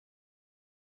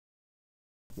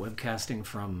webcasting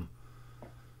from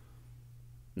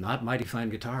not Mighty Fine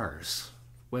Guitars,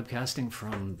 webcasting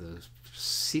from the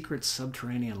secret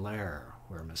subterranean lair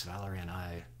where Miss Valerie and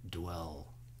I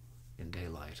dwell in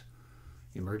daylight,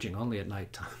 emerging only at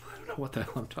nighttime. I don't know what the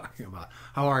hell I'm talking about.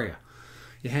 How are you?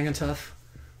 You hanging tough?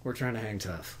 We're trying to hang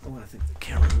tough. Oh, I think the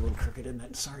camera's a little crooked, isn't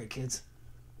it? Sorry, kids.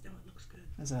 No, it looks good.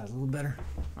 Is that a little better?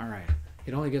 All right.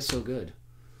 It only gets so good.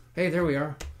 Hey, there we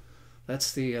are.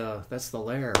 That's the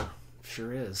lair.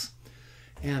 Sure is.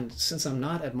 And since I'm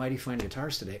not at Mighty Fine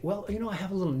Guitars today, well, you know, I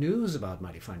have a little news about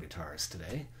Mighty Fine Guitars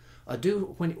today.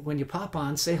 When you pop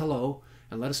on, say hello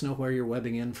and let us know where you're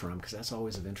webbing in from, because that's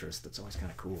always of interest. It's always kind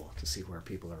of cool to see where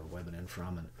people are webbing in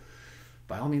from. And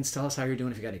by all means, tell us how you're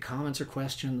doing. If you got any comments or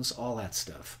questions, all that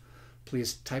stuff,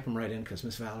 please type them right in, because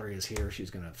Miss Valerie is here. She's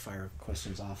going to fire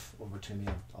questions off over to me.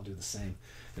 I'll do the same.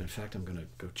 And in fact, I'm going to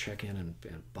go check in and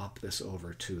bop this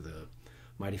over to the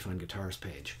Mighty Fine Guitars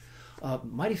page.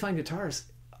 Mighty Fine Guitars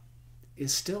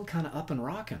is still kind of up and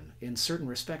rocking in certain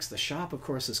respects. The shop, of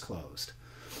course, is closed.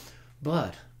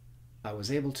 But I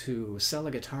was able to sell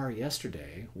a guitar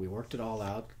yesterday. We worked it all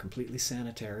out, completely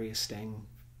sanitary, staying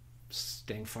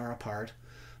far apart.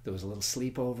 There was a little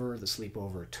sleepover. The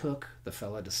sleepover took. The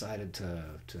fella decided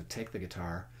to take the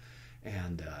guitar,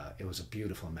 and it was a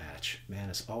beautiful match. Man,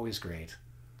 it's always great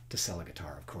to sell a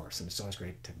guitar, of course, and it's always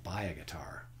great to buy a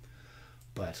guitar.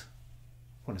 But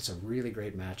when it's a really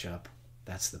great matchup,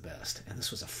 that's the best. And this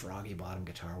was a froggy bottom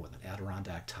guitar with an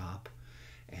Adirondack top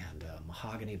and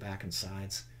mahogany back and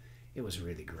sides. It was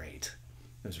really great.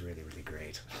 It was really, really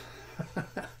great.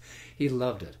 He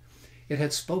loved it. It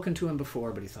had spoken to him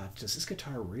before, but he thought, does this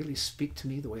guitar really speak to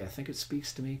me the way I think it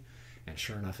speaks to me? And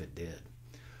sure enough, it did.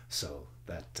 So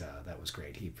that was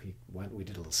great. He went. We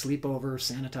did a little sleepover,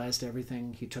 sanitized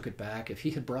everything. He took it back. If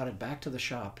he had brought it back to the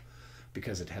shop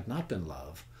because it had not been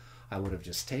love, I would have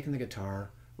just taken the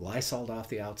guitar, Lysoled off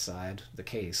the outside, the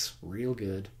case, real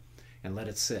good, and let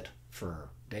it sit for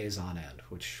days on end,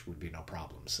 which would be no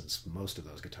problem, since most of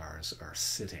those guitars are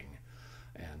sitting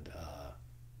and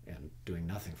doing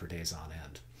nothing for days on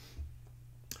end.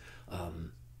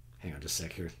 Hang on just a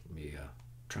sec here. Let me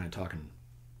try and talk and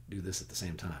do this at the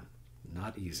same time.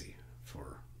 Not easy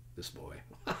for this boy.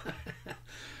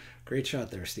 Great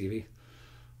shot there, Stevie,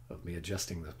 of me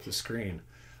adjusting the screen.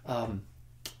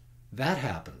 That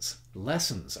happens.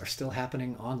 Lessons are still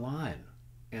happening online.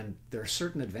 And there are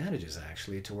certain advantages,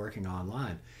 actually, to working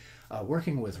online.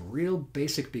 Working with real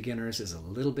basic beginners is a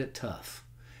little bit tough.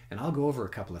 And I'll go over a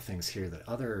couple of things here that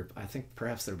I think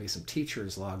perhaps there'll be some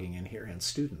teachers logging in here and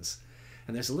students.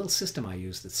 And there's a little system I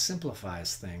use that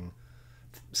simplifies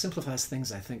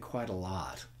things, I think, quite a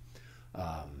lot.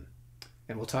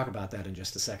 And we'll talk about that in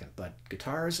just a second. But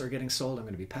guitars are getting sold. I'm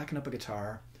going to be packing up a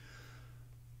guitar,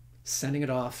 sending it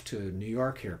off to New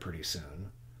York here pretty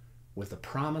soon, with a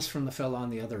promise from the fellow on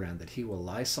the other end that he will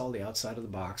Lysol the outside of the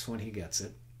box when he gets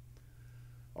it,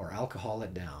 or alcohol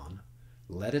it down,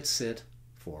 let it sit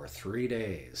for 3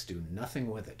 days, do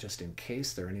nothing with it, just in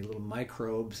case there are any little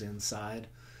microbes inside,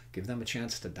 give them a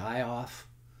chance to die off,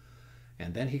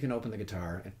 and then he can open the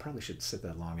guitar. It probably shouldn't sit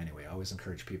that long anyway. I always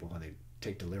encourage people when they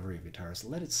take delivery of guitars,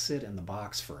 let it sit in the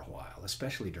box for a while,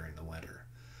 especially during the winter.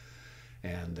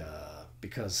 And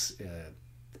because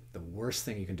the worst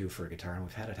thing you can do for a guitar, and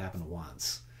we've had it happen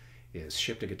once, is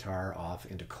shipped a guitar off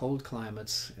into cold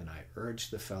climates, and I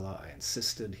urged the fella, I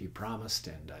insisted, he promised,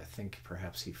 and I think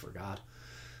perhaps he forgot,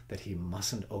 that he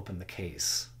mustn't open the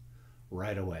case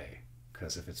right away,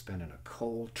 because if it's been in a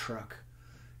cold truck,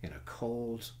 in a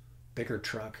cold, bigger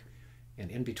truck, and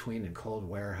in between in cold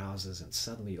warehouses, and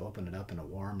suddenly you open it up in a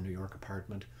warm New York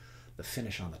apartment, the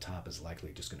finish on the top is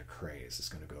likely just going to craze. It's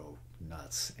going to go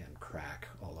nuts and crack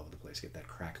all over the place. Get that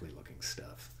crackly looking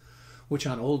stuff, which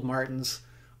on old Martins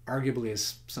arguably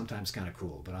is sometimes kind of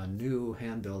cool, but on new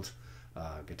hand-built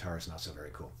guitars, not so very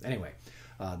cool. Anyway,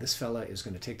 this fella is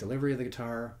going to take delivery of the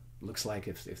guitar. Looks like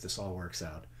if this all works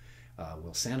out,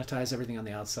 we'll sanitize everything on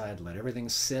the outside, let everything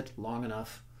sit long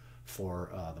enough for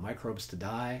the microbes to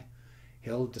die.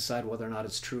 He'll decide whether or not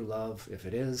it's true love. If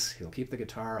it is, he'll keep the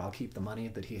guitar. I'll keep the money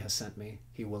that he has sent me.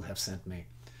 He will have sent me,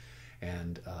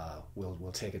 and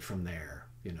we'll take it from there.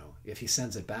 You know, if he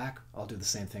sends it back, I'll do the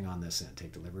same thing on this end.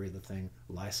 Take delivery of the thing,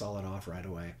 Lysol it off right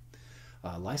away.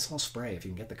 Lysol spray, if you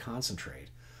can get the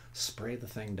concentrate, spray the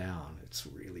thing down. It's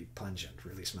really pungent,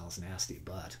 really smells nasty,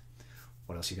 but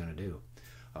what else are you going to do?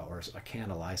 Or a can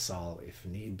of Lysol, if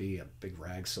need be, a big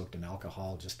rag soaked in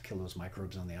alcohol, just to kill those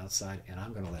microbes on the outside, and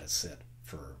I'm going to let it sit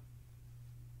for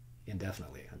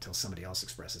indefinitely until somebody else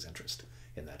expresses interest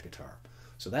in that guitar.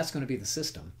 So that's going to be the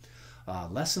system.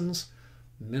 Lessons,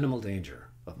 minimal danger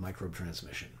of microbe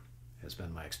transmission has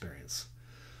been my experience.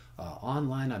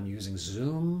 Online, I'm using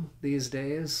Zoom these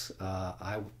days.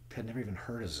 I had never even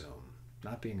heard of Zoom.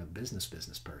 Not being a business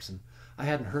person, I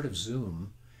hadn't heard of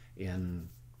Zoom in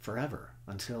forever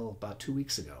until about 2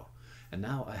 weeks ago. And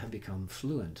now I have become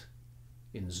fluent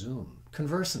in Zoom,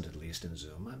 conversant at least in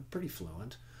Zoom. I'm pretty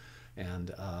fluent.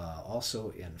 And also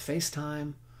in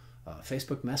FaceTime,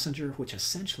 Facebook Messenger, which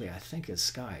essentially I think is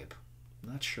Skype.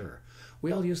 I'm not sure.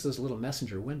 We all use those little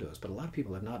messenger windows, but a lot of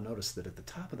people have not noticed that at the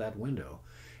top of that window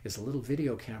is a little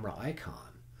video camera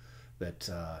icon that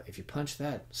if you punch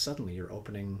that, suddenly you're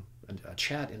opening a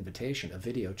chat invitation, a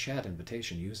video chat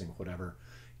invitation using whatever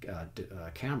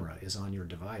camera is on your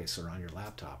device or on your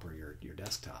laptop or your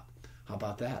desktop. How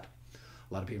about that?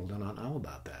 A lot of people do not know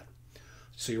about that.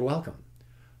 So you're welcome.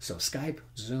 So Skype,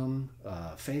 Zoom,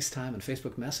 FaceTime, and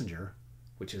Facebook Messenger,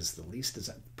 which is the least,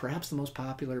 perhaps the most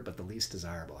popular, but the least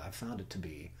desirable. I've found it to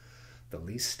be the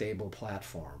least stable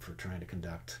platform for trying to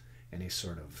conduct any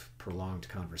sort of prolonged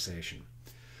conversation.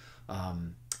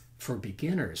 For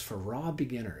beginners, for raw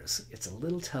beginners, it's a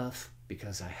little tough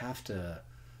because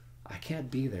I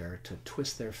can't be there to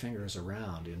twist their fingers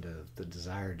around into the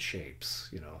desired shapes,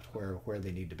 you know, where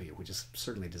they need to be, which is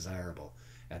certainly desirable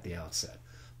at the outset.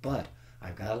 But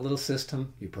I've got a little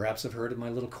system. You perhaps have heard of my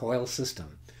little coil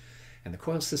system. And the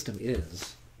coil system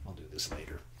is, I'll do this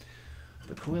later.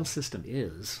 The coil system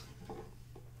is,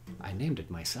 I named it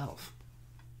myself.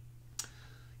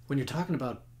 When you're talking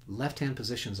about left-hand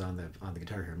positions on the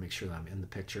guitar here, make sure that I'm in the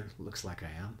picture. Looks like I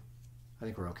am. I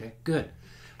think we're okay. Good.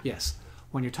 Yes.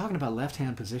 When you're talking about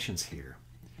left-hand positions here,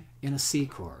 in a C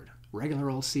chord, regular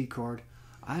old C chord,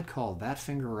 I'd call that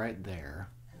finger right there,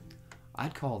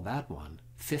 I'd call that one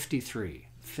 53,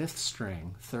 5th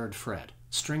string, 3rd fret.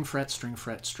 String fret, string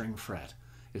fret, string fret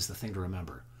is the thing to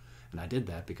remember. And I did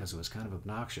that because it was kind of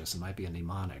obnoxious. It might be a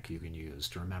mnemonic you can use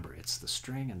to remember. It's the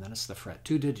string and then it's the fret.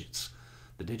 2 digits.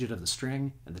 The digit of the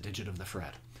string and the digit of the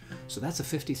fret. So that's a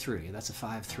 53. That's a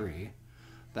 5-3.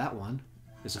 That one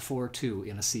is a 4-2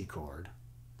 in a C chord.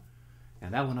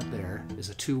 And that one up there is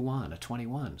a 2-1, a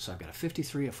 21. So I've got a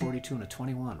 53, a 42, and a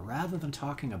 21. Rather than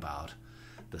talking about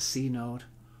the C note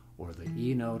or the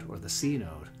E note or the C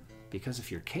note, because if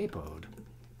you're capoed,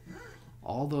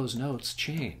 all those notes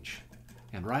change.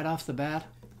 And right off the bat,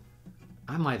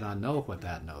 I might not know what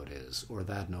that note is, or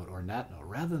that note, or that note.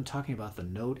 Rather than talking about the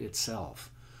note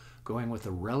itself, going with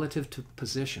the relative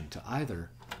position to either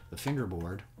the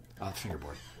fingerboard,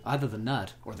 either the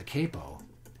nut or the capo,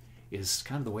 is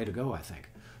kind of the way to go, I think.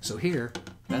 So here,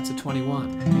 that's a 21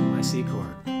 in my C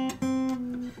chord.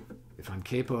 If I'm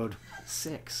capoed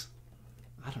 6,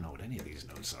 I don't know what any of these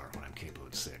notes are when I'm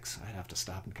capoed 6. I'd have to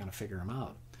stop and kind of figure them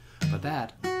out. But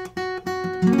that,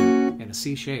 in a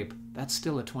C shape, that's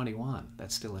still a 21.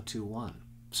 That's still a 2-1.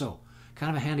 So, kind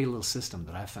of a handy little system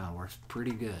that I found works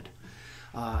pretty good.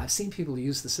 I've seen people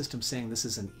use the system saying this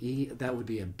is an E, that would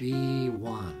be a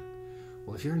B1.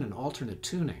 Well, if you're in an alternate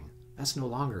tuning, that's no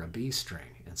longer a B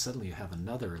string, and suddenly you have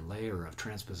another layer of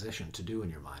transposition to do in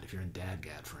your mind. If you're in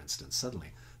dadgad, for instance,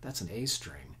 suddenly that's an A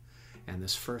string, and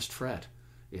this first fret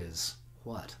is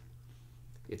what?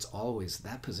 It's always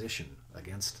that position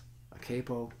against a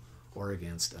capo or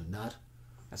against a nut.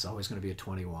 That's always going to be a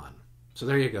 21. So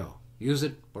there you go. Use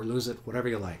it or lose it, whatever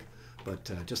you like. But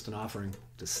just an offering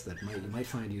that you might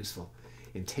find useful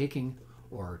in taking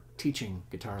or teaching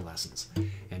guitar lessons.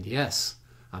 And yes,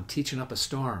 I'm teaching up a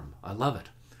storm. I love it.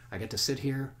 I get to sit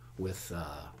here with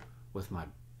my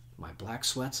black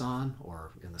sweats on,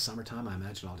 or in the summertime, I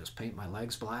imagine I'll just paint my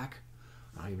legs black.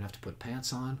 I don't even have to put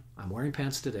pants on. I'm wearing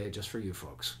pants today just for you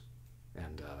folks.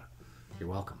 And you're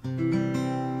welcome.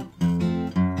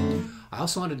 I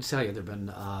also wanted to tell you, there have been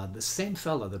the same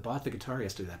fella that bought the guitar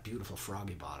yesterday, that beautiful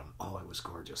Froggy Bottom. Oh, it was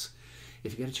gorgeous.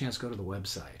 If you get a chance, go to the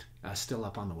website. Still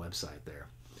up on the website there,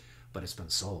 but it's been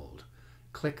sold.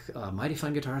 Click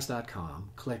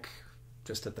mightyfunguitars.com. Click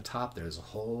just at the top. There's a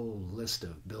whole list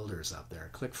of builders up there.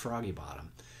 Click Froggy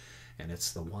Bottom, and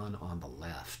it's the one on the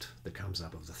left that comes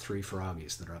up of the 3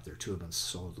 Froggies that are up there. 2 have been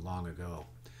sold long ago.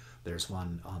 There's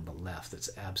one on the left that's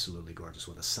absolutely gorgeous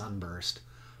with a sunburst,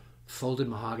 folded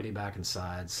mahogany back and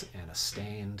sides, and a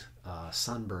stained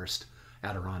sunburst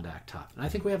Adirondack top. And I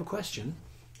think we have a question.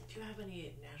 Do you have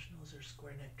any Nationals or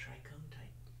square neck tricone type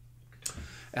guitars?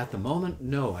 At the moment,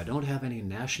 no, I don't have any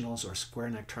Nationals or square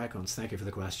neck tricones. Thank you for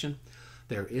the question.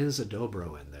 There is a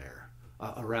dobro in there.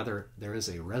 There is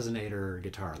a resonator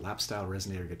guitar, lap-style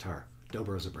resonator guitar.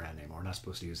 Dobro is a brand name. We're not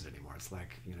supposed to use it anymore. It's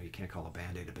like, you can't call a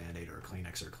Band-Aid or a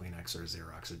Kleenex or a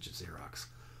Xerox, it's just Xerox.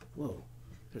 Whoa,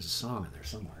 there's a song in there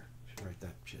somewhere. I should write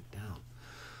that shit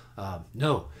down.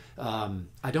 No,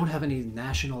 I don't have any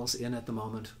Nationals in at the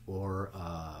moment, or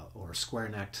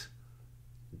square-necked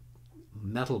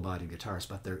metal-bodied guitars,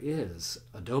 but there is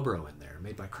a dobro in there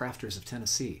made by Crafters of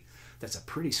Tennessee. That's a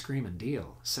pretty screaming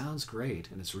deal. Sounds great,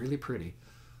 and it's really pretty.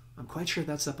 I'm quite sure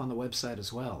that's up on the website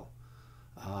as well.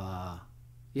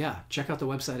 Yeah, check out the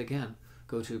website again.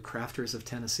 Go to Crafters of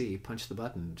Tennessee, punch the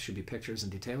button. Should be pictures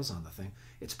and details on the thing.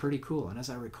 It's pretty cool, and as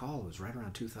I recall, it was right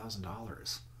around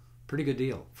 $2,000. Pretty good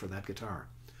deal for that guitar.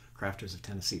 Crafters of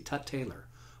Tennessee. Tut Taylor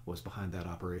was behind that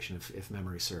operation, if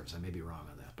memory serves. I may be wrong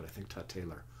on that, but I think Tut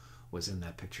Taylor was in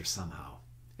that picture somehow.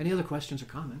 Any other questions or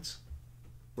comments?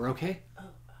 We're okay? Oh,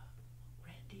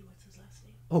 Randy, what's his last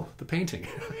name? Oh, the painting.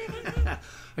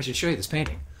 I should show you this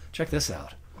painting. Check this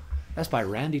out. That's by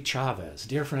Randy Chavez,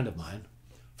 dear friend of mine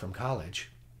from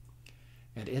college.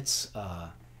 And it's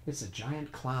a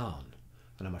giant clown.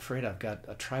 And I'm afraid I've got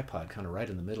a tripod kind of right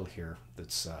in the middle here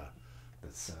that's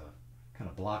kind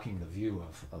of blocking the view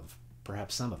of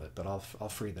perhaps some of it, but I'll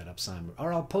free that up some,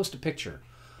 or I'll post a picture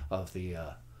of the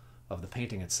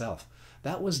painting itself.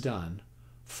 That was done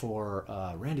for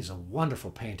Randy's a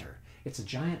wonderful painter. It's a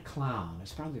giant clown.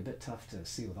 It's probably a bit tough to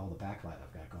see with all the backlight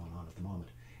I've got going on at the moment.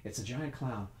 It's a giant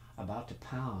clown about to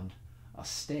pound a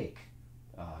steak,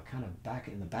 kind of back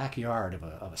in the backyard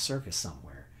of a circus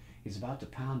somewhere. He's about to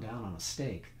pound down on a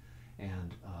steak,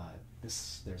 and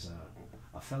there's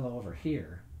a fellow over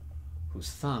here whose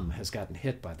thumb has gotten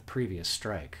hit by the previous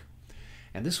strike.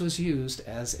 And this was used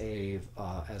as the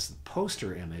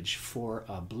poster image for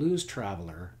a Blues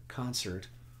Traveler concert.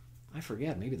 I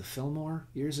forget, maybe the Fillmore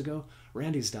years ago.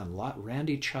 Randy's done a lot.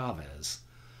 Randy Chavez,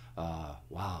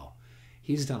 wow,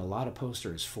 he's done a lot of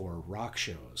posters for rock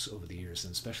shows over the years,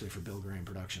 and especially for Bill Graham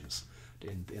Productions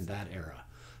in that era.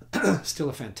 Still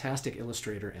a fantastic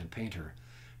illustrator and painter,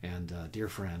 and dear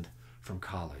friend from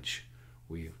college.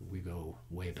 We go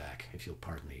way back, if you'll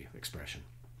pardon the expression.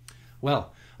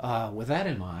 Well, with that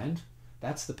in mind,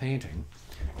 that's the painting,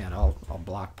 and I'll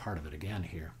block part of it again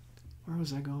here. Where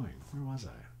was I going? Where was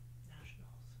I?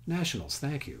 Nationals,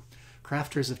 thank you.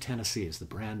 Crafters of Tennessee is the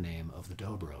brand name of the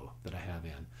dobro that I have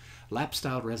in.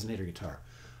 Lap-styled resonator guitar.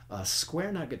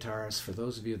 Square nut guitars, for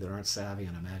those of you that aren't savvy,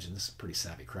 and I imagine this is a pretty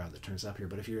savvy crowd that turns up here,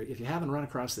 but if you haven't run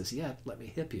across this yet, let me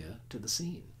hip you to the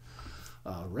scene.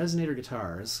 Resonator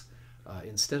guitars,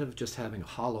 instead of just having a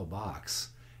hollow box,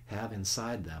 have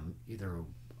inside them either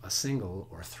a single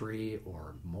or three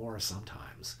or more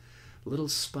sometimes little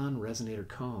spun resonator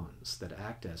cones that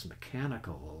act as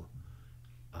mechanical,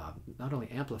 not only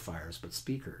amplifiers but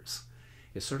speakers.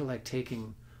 It's sort of like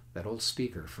taking that old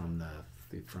speaker from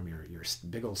your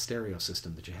big old stereo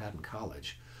system that you had in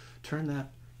college, turn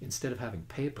that, instead of having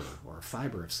paper or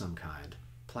fiber of some kind,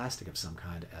 plastic of some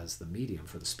kind as the medium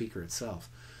for the speaker itself,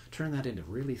 turn that into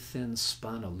really thin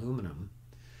spun aluminum,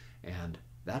 and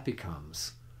that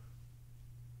becomes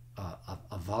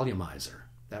a volumizer.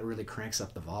 That really cranks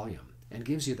up the volume and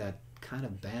gives you that kind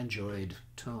of banjoid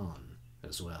tone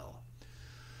as well.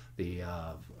 The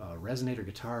resonator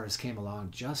guitars came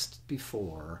along just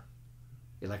before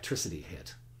electricity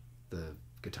hit the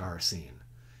guitar scene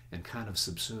and kind of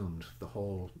subsumed the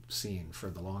whole scene for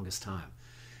the longest time.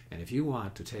 And if you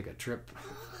want to take a trip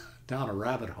down a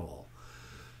rabbit hole,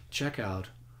 check out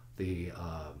the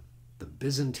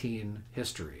Byzantine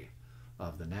history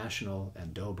of the National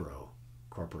and Dobro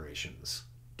corporations.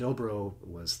 Dobro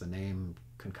was the name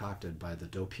concocted by the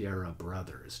Dopiera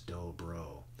brothers,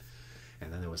 Dobro.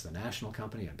 And then there was the National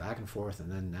Company, and back and forth,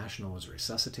 and then National was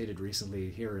resuscitated recently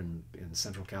here in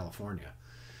Central California.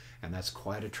 And that's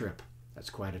quite a trip. That's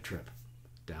quite a trip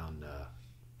down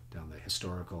the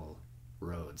historical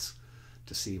roads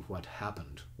to see what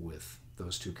happened with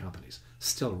those two companies.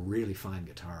 Still really fine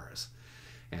guitars.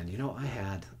 And you know, I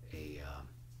had a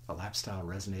lap-style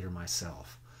resonator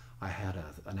myself. I had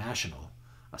a National,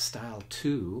 a Style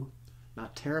 2,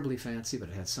 not terribly fancy, but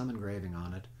it had some engraving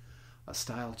on it, a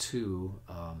Style 2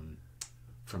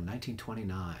 from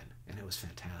 1929, and it was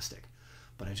fantastic.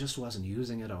 But I just wasn't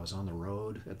using it. I was on the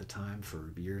road at the time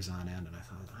for years on end, and I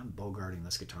thought, I'm bogarting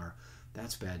this guitar.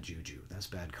 That's bad juju. That's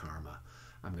bad karma.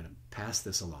 I'm going to pass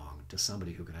this along to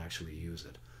somebody who can actually use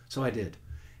it. So I did.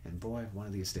 And boy, one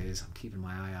of these days, I'm keeping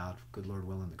my eye out. Good Lord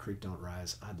willing, the creek don't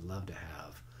rise. I'd love to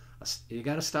have. You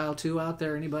got a Style 2 out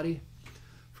there, anybody?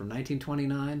 From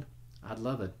 1929? I'd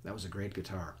love it. That was a great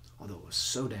guitar. Although it was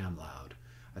so damn loud.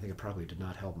 I think it probably did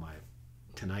not help my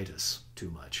tinnitus too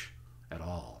much at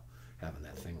all, having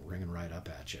that thing ringing right up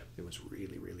at you. It was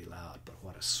really, really loud, but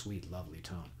what a sweet, lovely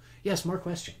tone. Yes, more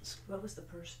questions. What was the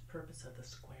purpose of the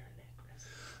square neck?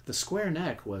 The square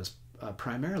neck was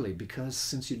primarily because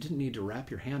since you didn't need to wrap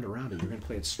your hand around it, you're going to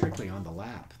play it strictly on the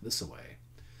lap, this way.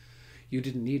 You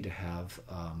didn't need to have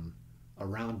a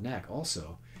round neck.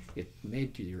 Also, it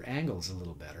made your angles a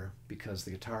little better because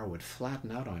the guitar would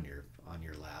flatten out on your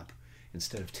lap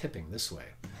instead of tipping this way.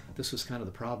 This was kind of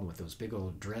the problem with those big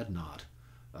old dreadnought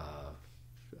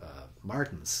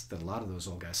Martins that a lot of those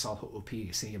old guys, Saul OP,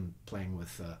 you see him playing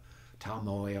with Tao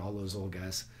Moe, all those old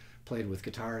guys played with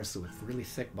guitars with really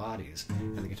thick bodies,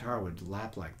 and the guitar would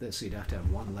lap like this, so you'd have to have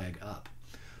one leg up.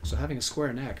 So having a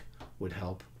square neck would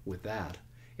help with that.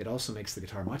 It also makes the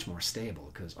guitar much more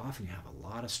stable because often you have a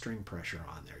lot of string pressure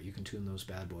on there. You can tune those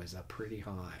bad boys up pretty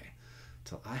high.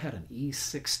 So I had an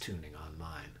E6 tuning on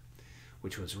mine,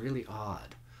 which was really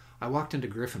odd. I walked into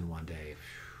Griffin one day,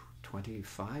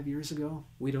 25 years ago?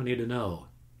 We don't need to know.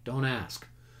 Don't ask.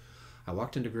 I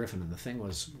walked into Griffin and the thing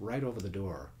was right over the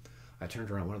door. I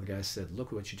turned around, one of the guys said,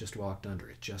 "Look what you just walked under.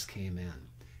 It just came in."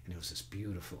 And it was this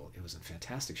beautiful, it was in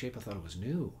fantastic shape. I thought it was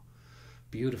new.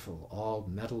 Beautiful, all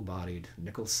metal-bodied,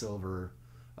 nickel-silver,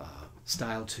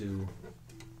 Style 2,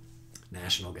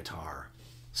 National guitar,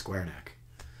 square neck.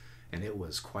 And it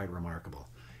was quite remarkable.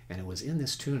 And it was in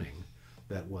this tuning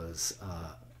that was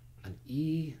an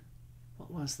E,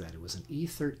 what was that? It was an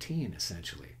E13,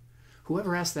 essentially.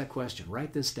 Whoever asked that question,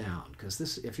 write this down, because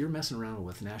this, if you're messing around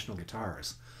with National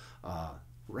guitars,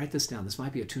 write this down. This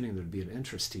might be a tuning that would be of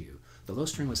interest to you. The low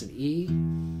string was an E,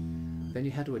 then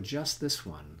you had to adjust this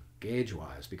one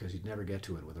gauge-wise because you'd never get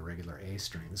to it with a regular A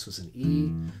string. This was an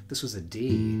E, this was a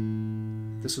D,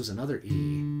 this was another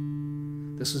E,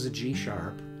 this was a G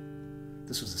sharp,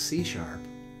 this was a C sharp,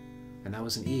 and that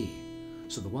was an E.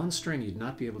 So the one string you'd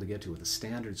not be able to get to with a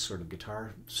standard sort of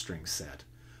guitar string set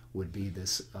would be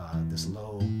this this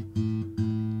low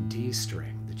D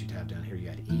string that you'd have down here. You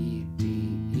had E, D,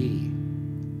 E,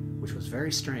 which was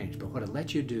very strange, but what it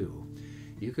let you do,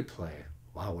 you could play,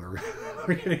 wow, we're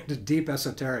getting into deep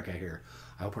esoterica here.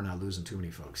 I hope we're not losing too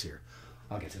many folks here.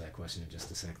 I'll get to that question in just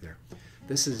a sec there.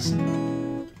 This is,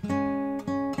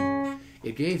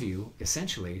 it gave you,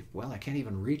 essentially, well, I can't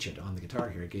even reach it on the guitar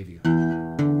here. It gave you,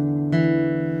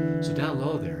 so down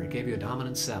low there, it gave you a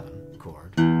dominant 7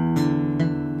 chord.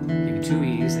 It gave you 2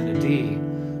 E's and a D,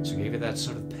 so it gave you that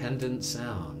sort of pendant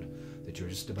sound that you're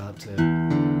just about to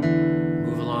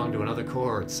move along to another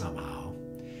chord somehow.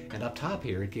 And up top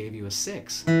here, it gave you a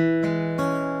 6, which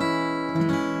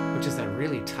is that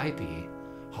really typey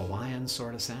Hawaiian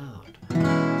sort of sound.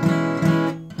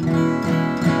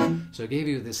 So it gave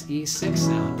you this E6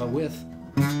 sound, but with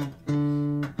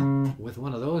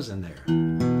one of those in there.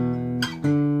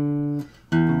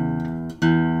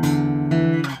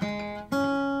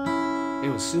 It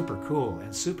was super cool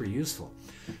and super useful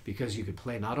because you could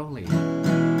play not only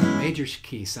major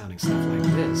key sounding stuff like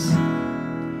this,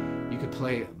 you could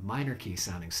play minor key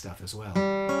sounding stuff as well.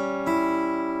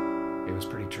 It was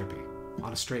pretty trippy.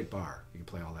 On a straight bar. You can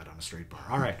play all that on a straight bar.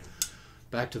 All right,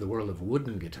 back to the world of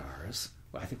wooden guitars.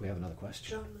 Well, I think we have another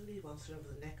question. John Mooney wants to know if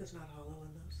the neck is not hollow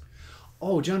in those.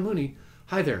 Oh, John Mooney.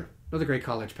 Hi there. Another great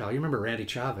college pal. You remember Randy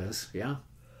Chavez, yeah?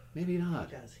 Maybe not.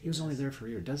 He does. He was only there for a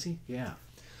year. Does he? Yeah.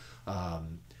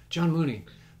 John Mooney.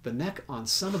 The neck on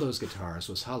some of those guitars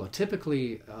was hollow.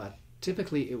 Typically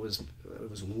it was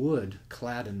wood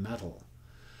clad in metal.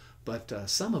 But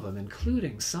some of them,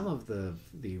 including some of the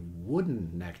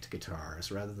wooden necked guitars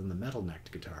rather than the metal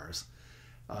necked guitars,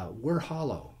 were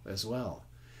hollow as well.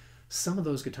 Some of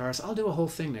those guitars, I'll do a whole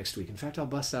thing next week. In fact, I'll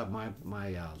bust out my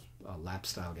lap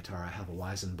style guitar. I have a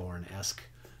Weisenborn-esque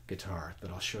guitar that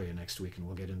I'll show you next week, and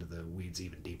we'll get into the weeds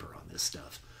even deeper on this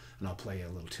stuff. And I'll play a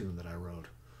little tune that I wrote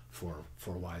for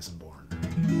Weisenborn.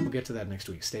 We'll get to that next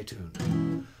week. Stay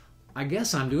tuned. I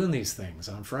guess I'm doing these things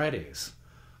on Fridays.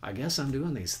 I guess I'm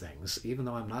doing these things, even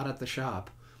though I'm not at the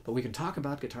shop. But we can talk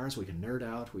about guitars, we can nerd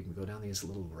out, we can go down these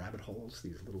little rabbit holes,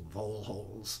 these little vole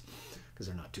holes, because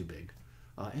they're not too big.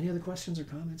 Any other questions or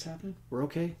comments happening? We're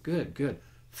okay? Good, good.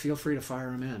 Feel free to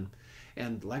fire them in.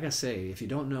 And like I say, if you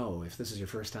don't know, if this is your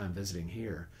first time visiting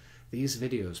here, these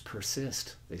videos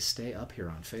persist. They stay up here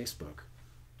on Facebook,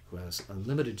 who has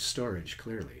unlimited storage,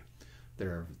 clearly.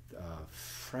 There are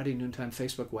Friday Noontime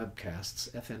Facebook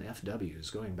webcasts,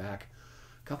 FNFWs, going back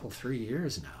a couple, 3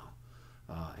 years now.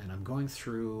 And I'm going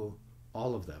through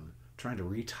all of them, trying to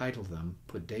retitle them,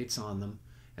 put dates on them,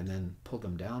 and then pull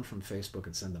them down from Facebook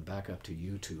and send them back up to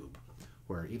YouTube,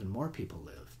 where even more people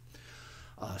live.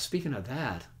 Speaking of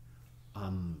that,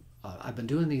 I've been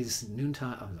doing these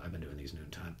noontime. I have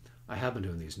been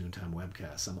doing these noontime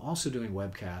webcasts. I'm also doing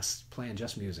webcasts, playing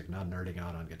just music, not nerding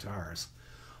out on guitars,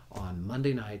 on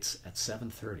Monday nights at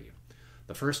 7:30.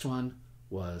 The first one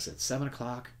was at 7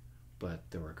 o'clock, but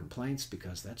there were complaints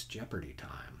because that's Jeopardy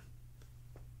time.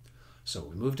 So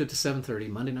we moved it to 7:30,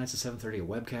 Monday nights at 7:30, a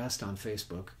webcast on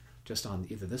Facebook, just on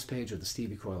either this page or the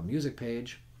Stevie Coyle music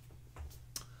page.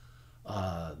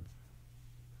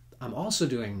 I'm also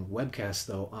doing webcasts,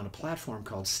 though, on a platform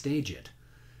called StageIt,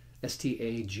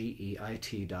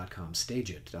 STAGEIT.com,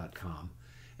 StageIt.com.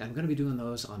 And I'm going to be doing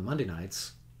those on Monday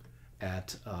nights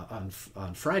on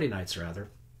Friday nights, rather.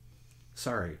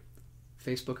 Sorry,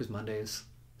 Facebook is Mondays,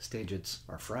 StageIts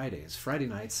are Fridays. Friday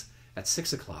nights at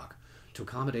 6 o'clock to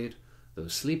accommodate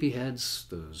those sleepyheads,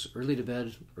 those early to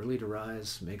bed, early to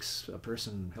rise, makes a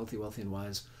person healthy, wealthy, and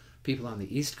wise, people on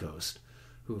the East Coast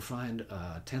who find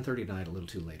 10:30 at night a little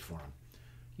too late for them.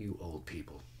 You old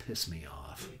people piss me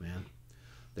off, man.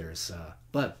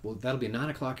 But that'll be 9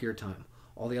 o'clock your time.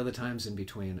 All the other times in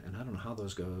between, and I don't know how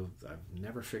those go. I've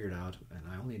never figured out, and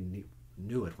I only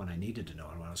knew it when I needed to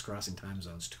know it, when I was crossing time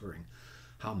zones touring.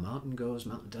 How Mountain goes.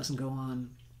 Mountain doesn't go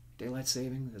on daylight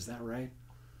saving, is that right?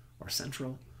 Or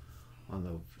Central?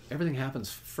 Everything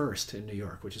happens first in New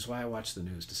York, which is why I watch the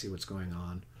news to see what's going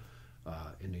on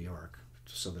in New York,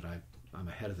 so that I'm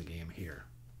ahead of the game here.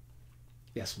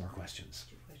 Yes, more questions.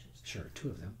 2 questions. Sure, 2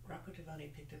 of them. Rocco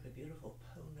Tavani picked up a beautiful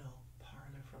Pono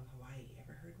parlor from Hawaii.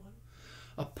 Ever heard one?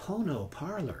 A Pono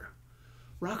parlor.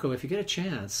 Rocco, if you get a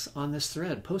chance on this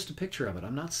thread, post a picture of it.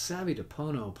 I'm not savvy to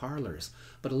Pono parlors,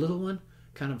 but a little one,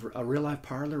 kind of a real life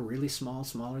parlor, really small,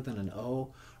 smaller than an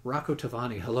O. Rocco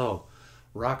Tavani, hello.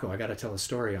 Rocco, I got to tell a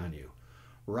story on you.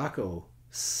 Rocco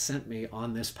sent me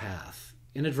on this path,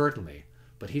 inadvertently,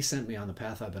 but he sent me on the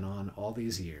path I've been on all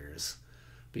these years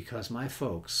because my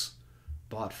folks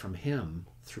bought from him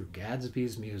through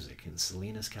Gadsby's Music in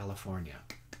Salinas, California.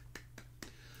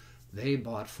 They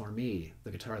bought for me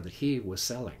the guitar that he was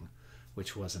selling,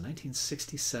 which was a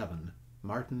 1967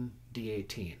 Martin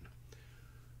D18.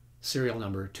 Serial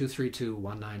number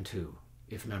 232192,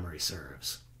 if memory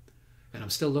serves. And I'm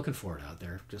still looking for it out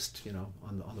there, just,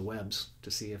 on the webs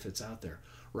to see if it's out there.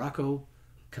 Rocco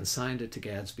consigned it to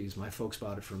Gadsby's. My folks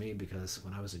bought it for me because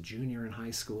when I was a junior in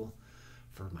high school,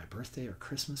 for my birthday or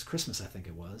Christmas I think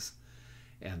it was,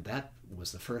 and that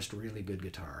was the first really good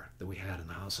guitar that we had in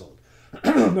the household.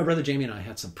 My brother Jamie and I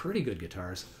had some pretty good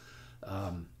guitars.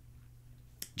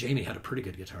 Jamie had a pretty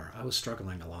good guitar. I was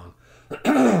struggling along,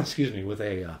 excuse me, with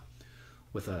a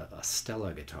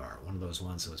Stella guitar, one of those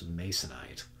ones that was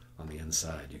masonite on the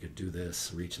inside. You could do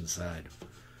this, reach inside,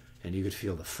 and you could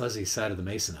feel the fuzzy side of the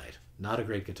masonite. Not a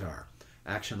great guitar.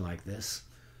 Action like this,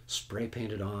 spray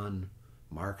painted on,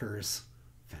 markers,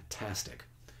 fantastic.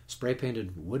 Spray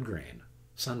painted wood grain,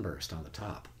 sunburst on the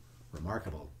top.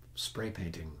 Remarkable spray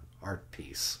painting art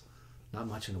piece. Not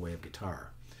much in the way of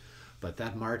guitar. But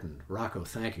that Martin, Rocco,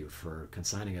 thank you for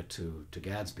consigning it to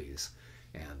Gadsby's,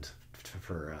 and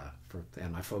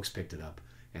and my folks picked it up.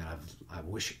 And I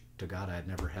wish to God I had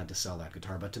never had to sell that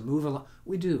guitar. But to move along,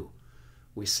 we do.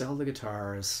 We sell the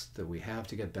guitars that we have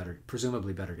to get better,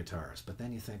 presumably better guitars. But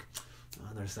then you think,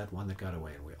 oh, there's that one that got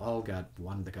away. And we all got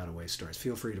one that got away stories.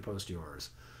 Feel free to post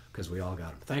yours, because we all got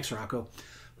them. Thanks, Rocco.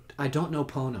 I don't know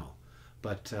Pono,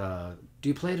 but do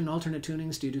you play it in alternate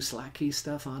tunings? Do you do slack key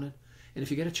stuff on it? And if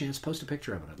you get a chance, post a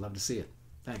picture of it. I'd love to see it.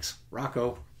 Thanks.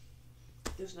 Rocco.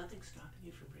 There's nothing stopping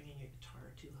you from bringing your guitar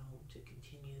to home to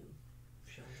continue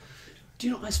showing off guitar. Do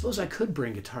you know, I suppose I could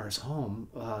bring guitars home.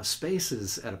 Space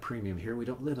is at a premium here. We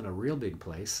don't live in a real big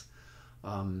place.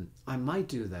 I might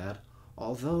do that,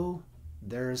 although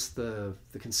there's the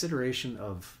consideration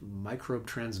of microbe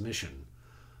transmission,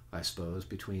 I suppose,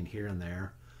 between here and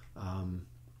there.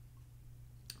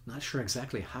 Not sure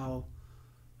exactly how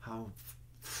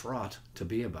fraught to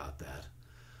be about that,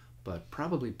 but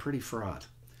probably pretty fraught.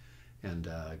 And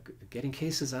getting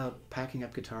cases out, packing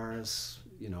up guitars,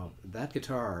 that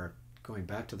guitar, going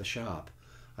back to the shop,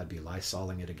 I'd be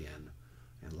Lysoling it again.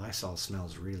 And Lysol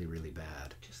smells really, really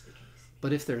bad. Just the case.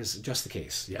 But if there's just the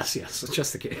case, yes,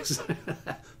 just the case,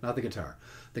 not the guitar.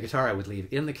 The guitar I would leave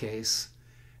in the case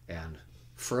and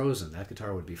frozen. That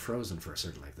guitar would be frozen for a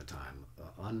certain length of time,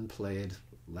 unplayed,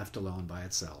 left alone by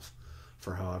itself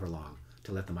for however long,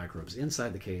 to let the microbes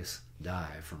inside the case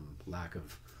die from lack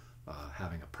of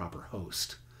having a proper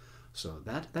host. So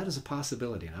that is a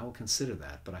possibility, and I will consider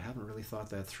that, but I haven't really thought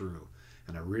that through,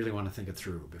 and I really want to think it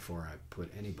through before I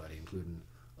put anybody, including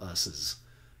us,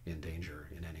 in danger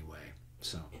in any way.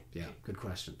 So, yeah, good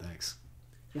question. Thanks.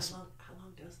 Yes? How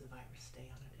long does the virus stay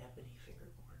on an ebony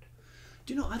fingerboard?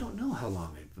 Do you know, I don't know how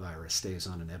long a virus stays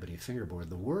on an ebony fingerboard.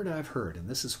 The word I've heard, and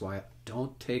this is why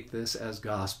don't take this as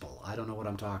gospel. I don't know what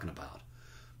I'm talking about.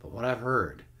 But what I've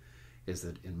heard is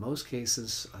that in most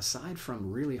cases, aside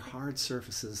from really hard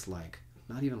surfaces like,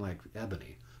 not even like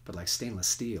ebony, but like stainless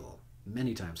steel,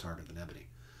 many times harder than ebony,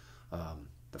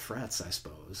 the frets, I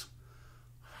suppose,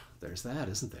 there's that,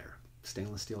 isn't there?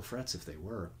 Stainless steel frets, if they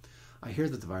were. I hear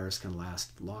that the virus can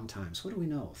last long times. What do we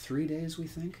know? 3 days, we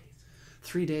think?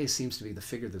 3 days seems to be the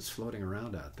figure that's floating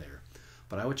around out there.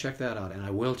 But I would check that out, and I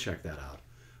will check that out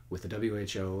with the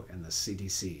WHO and the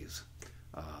CDCs.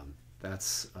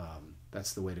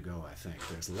 That's the way to go, I think.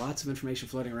 There's lots of information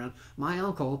floating around. My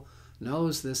uncle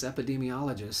knows this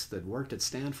epidemiologist that worked at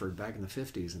Stanford back in the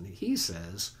 50s, and he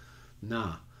says,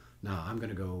 nah, I'm going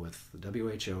to go with the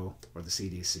WHO or the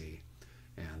CDC,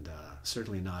 and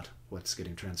certainly not what's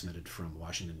getting transmitted from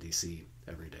Washington, D.C.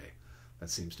 every day. That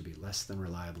seems to be less than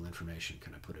reliable information.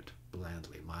 Can I put it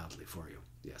blandly, mildly for you?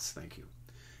 Yes, thank you.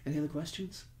 Any other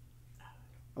questions?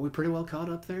 Are we pretty well caught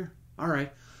up there? All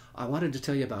right. I wanted to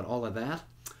tell you about all of that.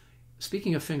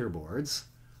 Speaking of fingerboards,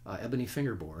 ebony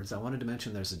fingerboards, I wanted to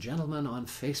mention there's a gentleman on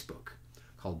Facebook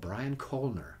called Brian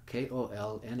Kolner,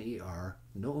 K-O-L-N-E-R,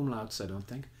 no umlauts, I don't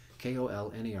think,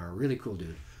 K-O-L-N-E-R, really cool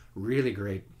dude, really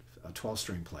great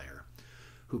 12-string player,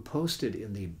 who posted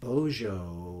in the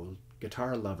Bojo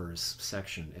Guitar Lovers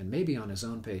section, and maybe on his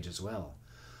own page as well,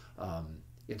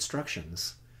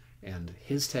 instructions and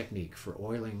his technique for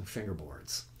oiling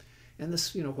fingerboards. And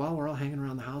this, while we're all hanging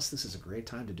around the house, this is a great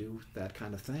time to do that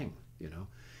kind of thing,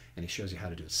 And he shows you how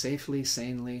to do it safely,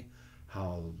 sanely,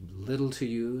 how little to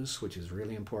use, which is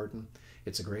really important.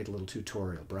 It's a great little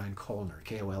tutorial. Brian Kolner,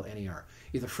 K-O-L-N-E-R.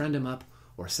 Either friend him up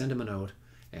or send him a note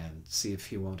and see if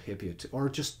he won't hip you to, or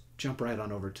just jump right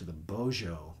on over to the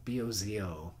Bojo,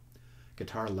 B-O-Z-O,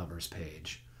 Guitar Lovers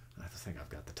page. I think I've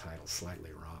got the title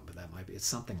slightly wrong, but that might be, it's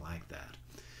something like that.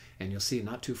 And you'll see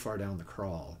not too far down the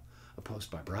crawl, a post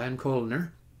by Brian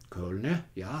Kolner,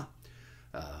 yeah,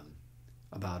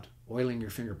 about oiling your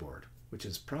fingerboard, which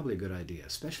is probably a good idea,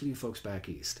 especially you folks back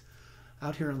east.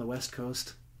 Out here on the West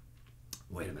Coast,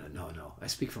 wait a minute, no, I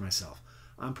speak for myself.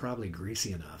 I'm probably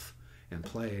greasy enough and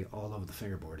play all over the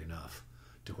fingerboard enough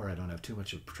to where I don't have too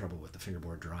much of trouble with the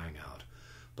fingerboard drying out.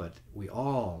 But we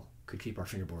all could keep our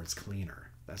fingerboards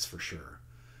cleaner, that's for sure.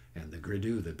 And the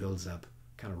gridou that builds up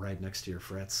kind of right next to your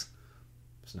frets,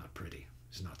 it's not pretty.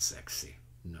 It's not sexy.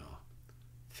 No.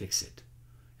 Fix it.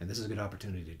 And this is a good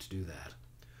opportunity to do that.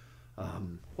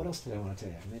 What else did I want to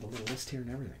tell you? I made a little list here and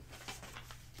everything.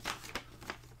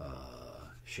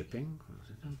 Shipping.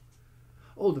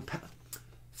 Oh,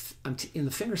 in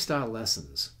the fingerstyle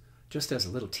lessons, just as a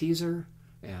little teaser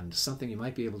and something you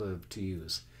might be able to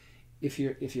use. If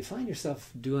you find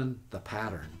yourself doing the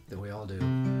pattern that we all do,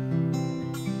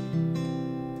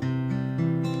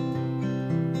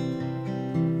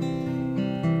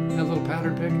 a little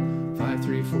pattern pick, 5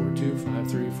 3 4 2 5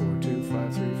 3 4 2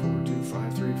 5 3 4 2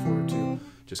 5 3 4 2.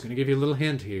 Just going to give you a little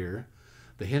hint here.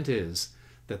 The hint is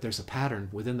that there's a pattern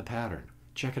within the pattern.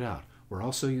 Check it out. We're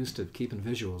also used to keeping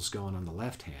visuals going on the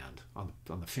left hand, on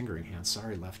the fingering hand.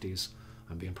 Sorry, lefties,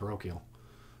 I'm being parochial.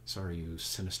 Sorry, you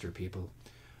sinister people.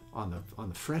 On the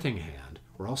fretting hand,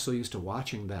 we're also used to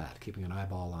watching that, keeping an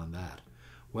eyeball on that.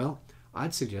 Well,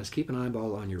 I'd suggest keep an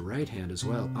eyeball on your right hand as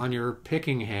well, on your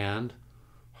picking hand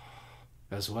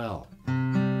as well.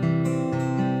 And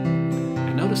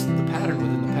notice that the pattern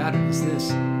within the pattern is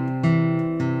this.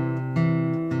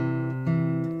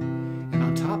 And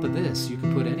on top of this, you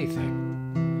can put anything.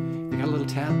 You got a little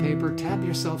tab paper, tab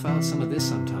yourself out some of this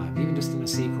sometime, even just in a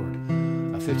C chord.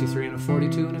 A 53 and a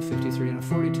 42 and a 53 and a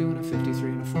 42 and a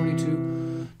 53 and a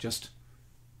 42. Just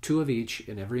two of each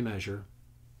in every measure.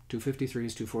 2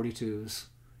 53s, 2 42s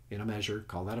in a measure.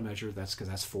 Call that a measure. That's because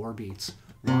that's 4 beats.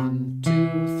 1,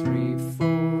 2, 3, 4.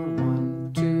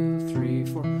 1, 2, 3,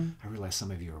 4. I realize some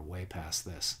of you are way past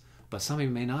this, but some of you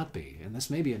may not be. And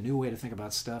this may be a new way to think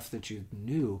about stuff that you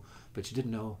knew, but you didn't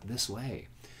know this way.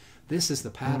 This is the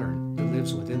pattern that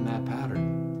lives within that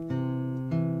pattern.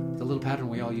 The little pattern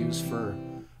we all use for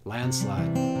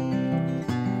landslide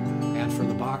and for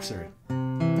the boxer,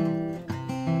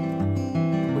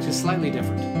 which is slightly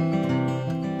different,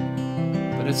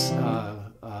 but it's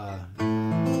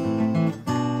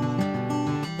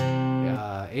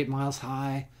 8 miles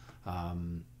high,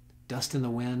 dust in the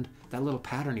wind, that little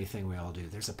patterny thing we all do.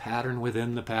 There's a pattern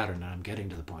within the pattern, and I'm getting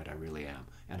to the point. I really am,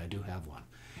 and I do have one.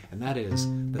 And that is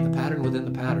that the pattern within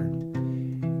the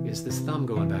pattern is this thumb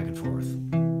going back and forth.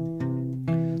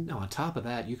 Now on top of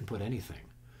that, you can put anything.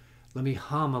 Let me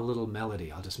hum a little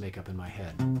melody I'll just make up in my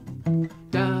head.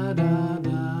 Da da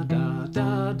da da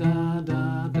da da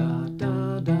da da da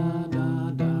da da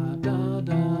da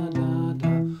da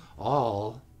da.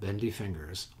 All bendy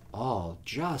fingers. All.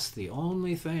 Just the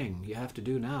only thing you have to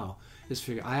do now is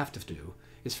figure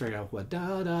out what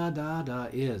da da da da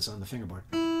is on the fingerboard.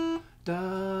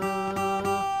 Da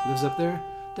lives up there.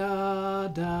 Da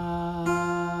da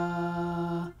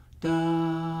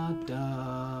da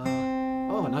da.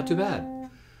 Oh, not too bad.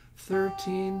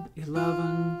 13,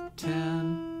 11,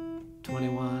 10,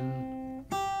 21.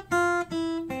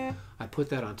 I put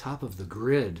that on top of the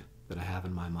grid that I have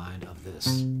in my mind of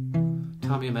this.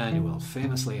 Tommy Emmanuel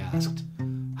famously asked,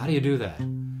 how do you do that?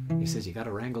 He says, you got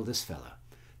to wrangle this fella.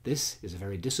 This is a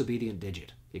very disobedient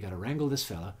digit. You got to wrangle this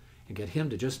fella and get him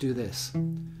to just do this.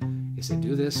 He said,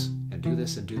 do this and do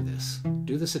this and do this.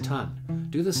 Do this a ton.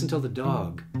 Do this until the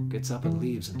dog gets up and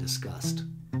leaves in disgust.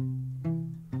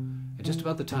 And just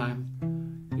about the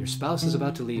time your spouse is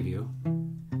about to leave you,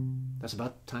 that's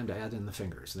about time to add in the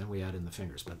fingers. Then we add in the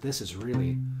fingers. But this is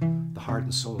really the heart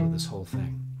and soul of this whole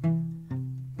thing.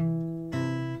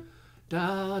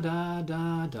 Da, da,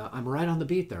 da, da. I'm right on the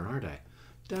beat there, aren't I?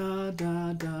 Da,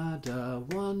 da, da, da.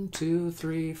 1, 2,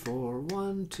 3, 4.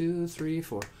 1, 2, 3,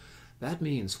 4. That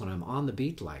means when I'm on the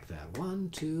beat like that, 1,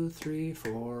 2, 3,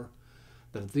 4,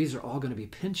 that these are all going to be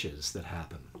pinches that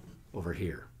happen over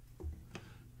here.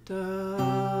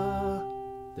 Da.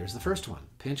 There's the first one.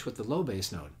 Pinch with the low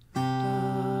bass note. Da.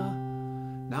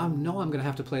 Now I know I'm going to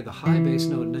have to play the high bass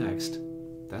note next.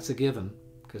 That's a given,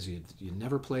 because you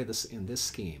never play this in this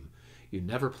scheme. You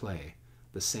never play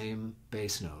the same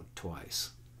bass note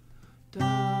twice.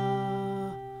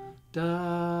 Da,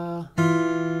 da.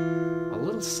 A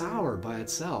little sour by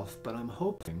itself, but I'm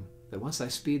hoping that once I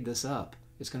speed this up,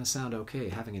 it's going to sound okay.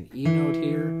 Having an E note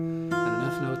here and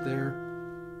an F note there,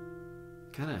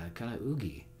 kind of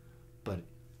oogie, but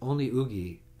only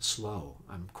oogie slow.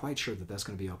 I'm quite sure that that's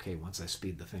going to be okay once I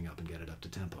speed the thing up and get it up to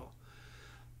tempo.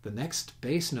 The next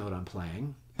bass note I'm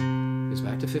playing is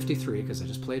back to 53 because I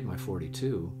just played my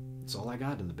 42. It's all I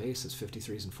got in the bass is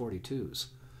 53s and 42s.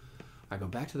 I go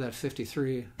back to that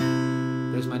 53.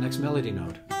 There's my next melody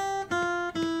note.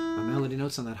 My melody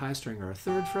notes on that high string are a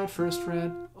 3rd fret, 1st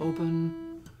fret,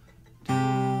 open,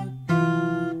 da,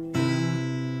 da,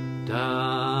 da,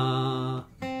 da.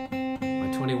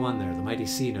 My 21 there, the mighty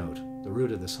C note, the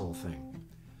root of this whole thing.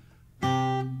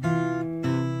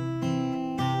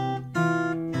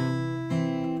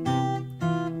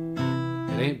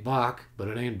 It ain't Bach, but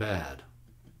it ain't bad.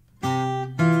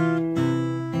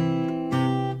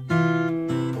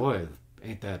 Boy,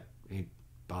 ain't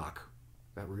Bach.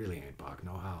 That really ain't Bach,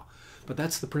 no how. But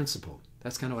that's the principle.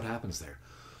 That's kind of what happens there.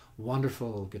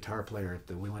 Wonderful guitar player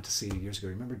that we went to see years ago.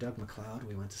 Remember Doug McLeod?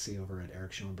 We went to see over at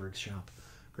Eric Schoenberg's shop.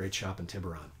 Great shop in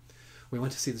Tiburon. We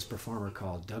went to see this performer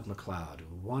called Doug McLeod,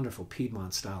 a wonderful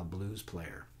Piedmont-style blues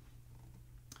player.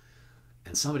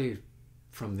 And somebody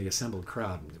from the assembled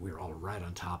crowd, we were all right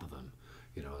on top of him.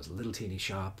 You know, it was a little teeny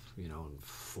shop, you know, and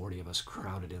 40 of us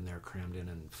crowded in there, crammed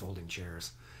in folding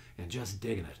chairs, and just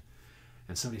digging it.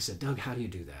 And somebody said, Doug, how do you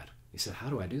do that? He said, how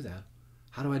do I do that?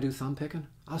 How do I do thumb picking?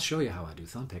 I'll show you how I do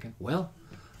thumb picking. Well,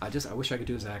 I wish I could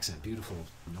do his accent. Beautiful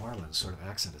New Orleans sort of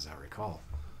accent, as I recall.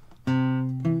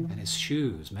 And his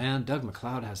shoes, man, Doug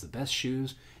McLeod has the best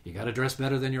shoes. You got to dress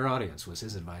better than your audience, was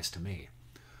his advice to me.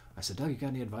 I said, Doug, you got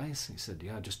any advice? He said,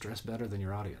 yeah, just dress better than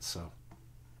your audience. So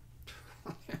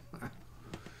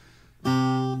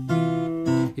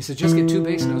he said, just get 2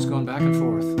 bass notes going back and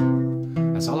forth.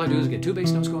 That's all I do is get 2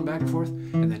 bass notes going back and forth,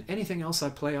 and then anything else I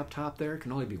play up top there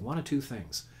can only be 1 of 2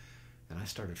 things. And I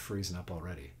started freezing up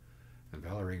already. And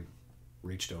Valerie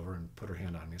reached over and put her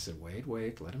hand on me and said,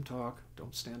 wait, let him talk.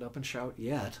 Don't stand up and shout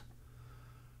yet.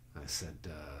 I said,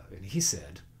 and he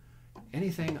said,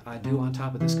 anything I do on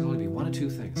top of this can only be 1 of 2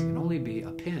 things. It can only be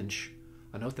a pinch,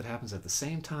 a note that happens at the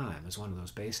same time as one of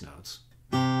those bass notes,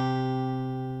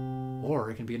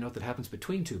 or it can be a note that happens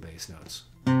between 2 bass notes.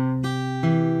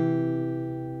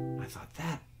 I thought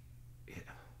that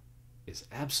is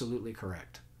absolutely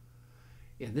correct.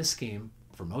 In this scheme,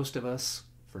 for most of us,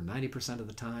 for 90% of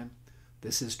the time,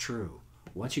 this is true.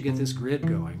 Once you get this grid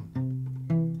going,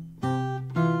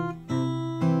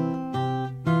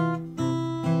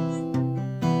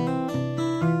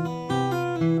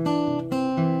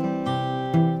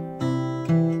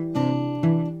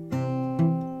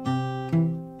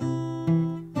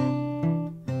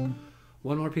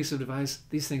 one more piece of advice,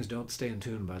 these things don't stay in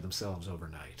tune by themselves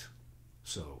overnight.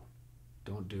 So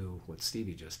don't do what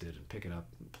Stevie just did and pick it up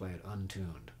and play it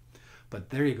untuned. But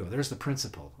there you go. There's the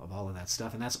principle of all of that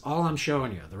stuff. And that's all I'm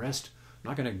showing you. The rest, I'm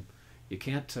not going to, you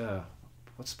can't,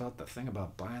 what's about the thing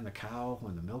about buying the cow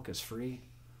when the milk is free?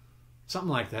 Something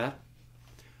like that.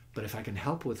 But if I can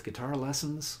help with guitar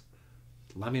lessons,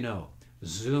 let me know.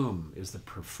 Zoom is the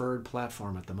preferred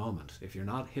platform at the moment. If you're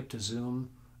not hip to Zoom,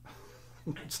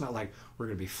 it's not like we're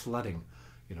going to be flooding,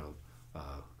 you know,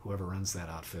 whoever runs that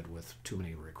outfit with too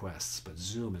many requests. But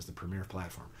Zoom is the premier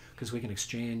platform because we can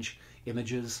exchange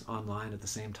images online at the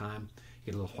same time.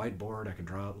 You get a little whiteboard. I can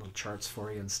draw out little charts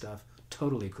for you and stuff.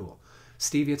 Totally cool.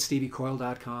 Stevie at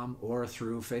steviecoyle.com or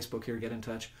through Facebook here. Get in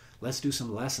touch. Let's do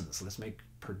some lessons. Let's make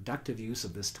productive use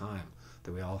of this time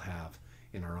that we all have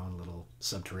in our own little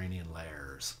subterranean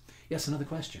lairs. Yes, another I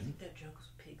question. think that joke was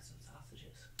pigs and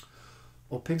sausages.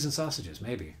 Oh, pigs and sausages,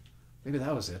 maybe. Maybe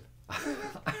that was it.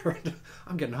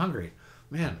 I'm getting hungry.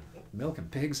 Man, milk and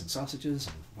pigs and sausages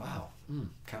and wow,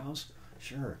 cows?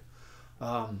 Sure.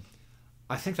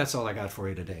 I think that's all I got for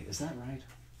you today. Is that right?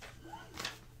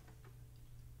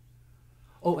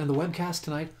 Oh, and the webcast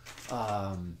tonight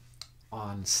on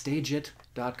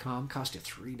stageit.com cost you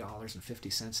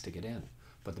 $3.50 to get in.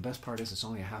 But the best part is it's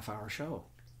only a half-hour show,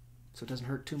 so it doesn't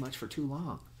hurt too much for too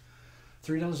long.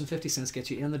 $3.50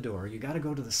 gets you in the door. You got to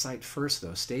go to the site first, though,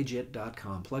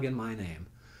 stageit.com. Plug in my name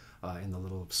in the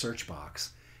little search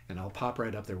box, and I'll pop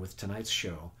right up there with tonight's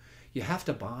show. You have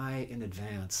to buy in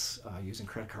advance using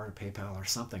credit card or PayPal or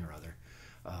something or other.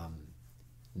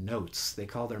 Notes. They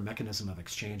call their mechanism of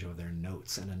exchange over their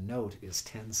notes, and a note is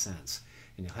 10 cents.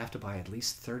 And you'll have to buy at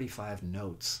least 35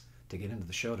 notes to get into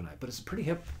the show tonight. But it's a pretty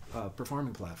hip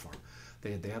performing platform.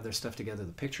 They have their stuff together.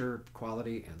 The picture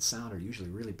quality and sound are usually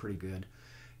really pretty good.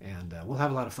 And we'll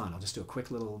have a lot of fun. I'll just do a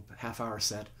quick little half-hour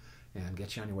set and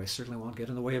get you on your way. Certainly won't get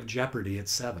in the way of Jeopardy at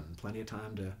 7. Plenty of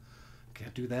time to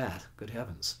can't do that. Good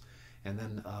heavens. And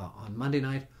then on Monday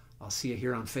night, I'll see you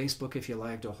here on Facebook if you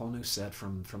liked a whole new set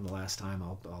from the last time.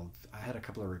 I had a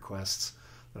couple of requests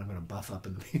that I'm going to buff up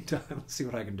in the meantime. See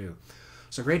what I can do.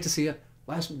 So great to see you.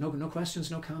 No questions,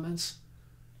 no comments?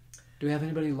 Do we have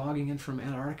anybody logging in from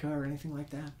Antarctica or anything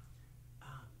like that?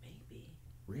 Maybe.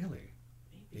 Really?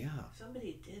 Maybe. Yeah.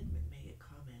 Somebody did make a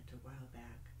comment a while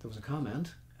back. There was a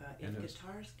comment. If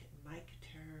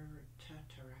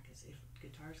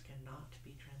guitars cannot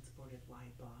be transported,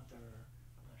 why bother?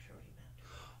 I'm not sure what he meant.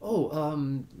 Oh,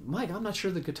 Mike, I'm not sure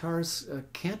the guitars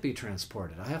can't be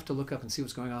transported. I have to look up and see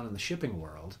what's going on in the shipping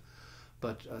world.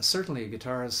 But certainly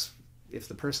guitars, if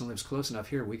the person lives close enough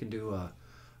here, we can do a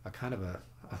kind of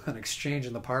an exchange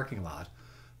in the parking lot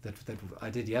that I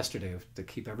did yesterday to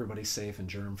keep everybody safe and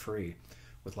germ-free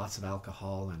with lots of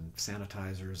alcohol and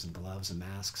sanitizers and gloves and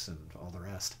masks and all the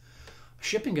rest.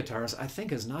 Shipping guitars, I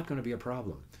think, is not going to be a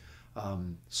problem.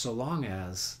 So long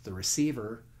as the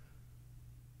receiver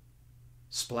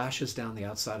splashes down the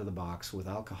outside of the box with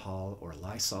alcohol or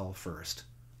Lysol first,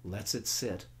 lets it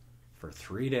sit for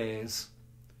 3 days.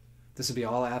 This would be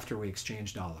all after we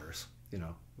exchange dollars,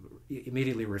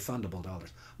 immediately refundable dollars.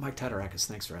 Mike Tatarakis,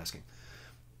 thanks for asking.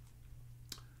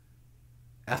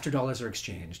 After dollars are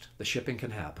exchanged, the shipping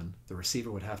can happen. The receiver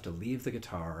would have to leave the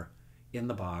guitar in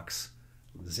the box,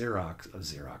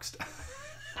 Xeroxed.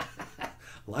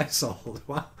 Lysol.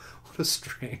 Wow, what a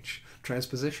strange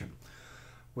transposition.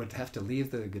 Would have to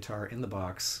leave the guitar in the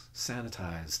box,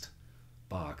 sanitized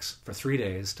box, for 3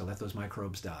 days to let those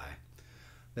microbes die.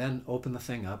 Then open the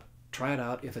thing up, try it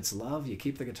out. If it's love, you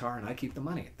keep the guitar and I keep the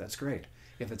money. That's great.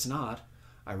 If it's not,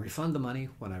 I refund the money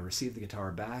when I receive the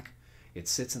guitar back. It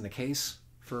sits in the case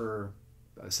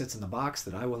sits in the box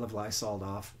that I will have Lysoled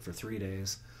off for 3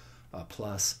 days.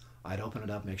 Plus, I'd open it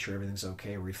up, make sure everything's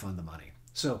okay, refund the money.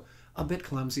 So a bit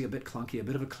clumsy, a bit clunky, a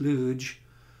bit of a kludge,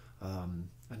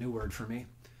 a new word for me,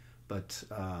 but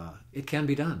it can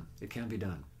be done. It can be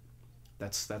done.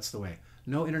 That's the way.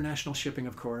 No international shipping,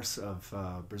 of course, of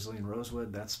Brazilian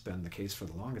rosewood. That's been the case for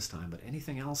the longest time. But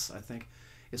anything else, I think,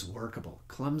 is workable.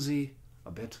 Clumsy,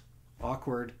 a bit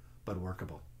awkward, but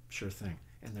workable. Sure thing.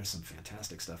 And there's some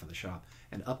fantastic stuff in the shop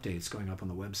and updates going up on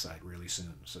the website really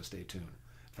soon. So stay tuned.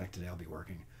 In fact, today I'll be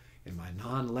working in my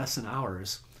non-lesson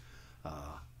hours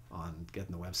on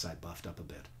getting the website buffed up a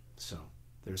bit. So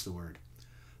there's the word.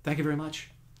 Thank you very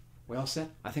much. We all set?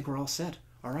 I think we're all set.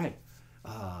 All right.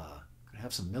 Gonna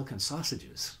have some milk and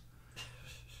sausages.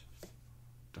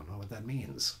 Don't know what that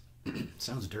means.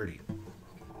 Sounds dirty.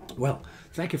 Well,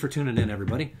 thank you for tuning in,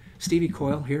 everybody. Stevie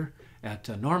Coyle here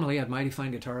normally at Mighty Fine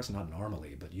Guitars. Not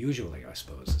normally, but usually, I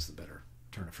suppose, is the better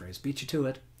turn of phrase. Beat you to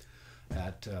it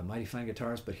at Mighty Fine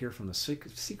Guitars, but here from the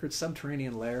secret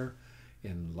subterranean lair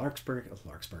in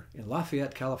in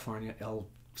Lafayette, California.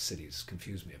 Cities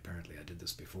confuse me, apparently. I did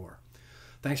this before.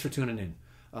 Thanks for tuning in.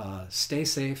 Stay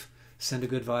safe. Send a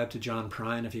good vibe to John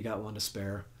Prine if you got one to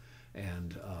spare.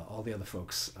 And all the other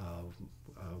folks.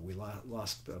 We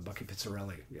lost Bucky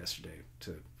Pizzarelli yesterday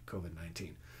to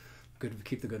COVID-19. Good,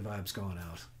 keep the good vibes going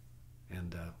out.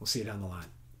 And we'll see you down the line.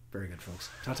 Very good, folks.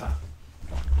 Ta-ta.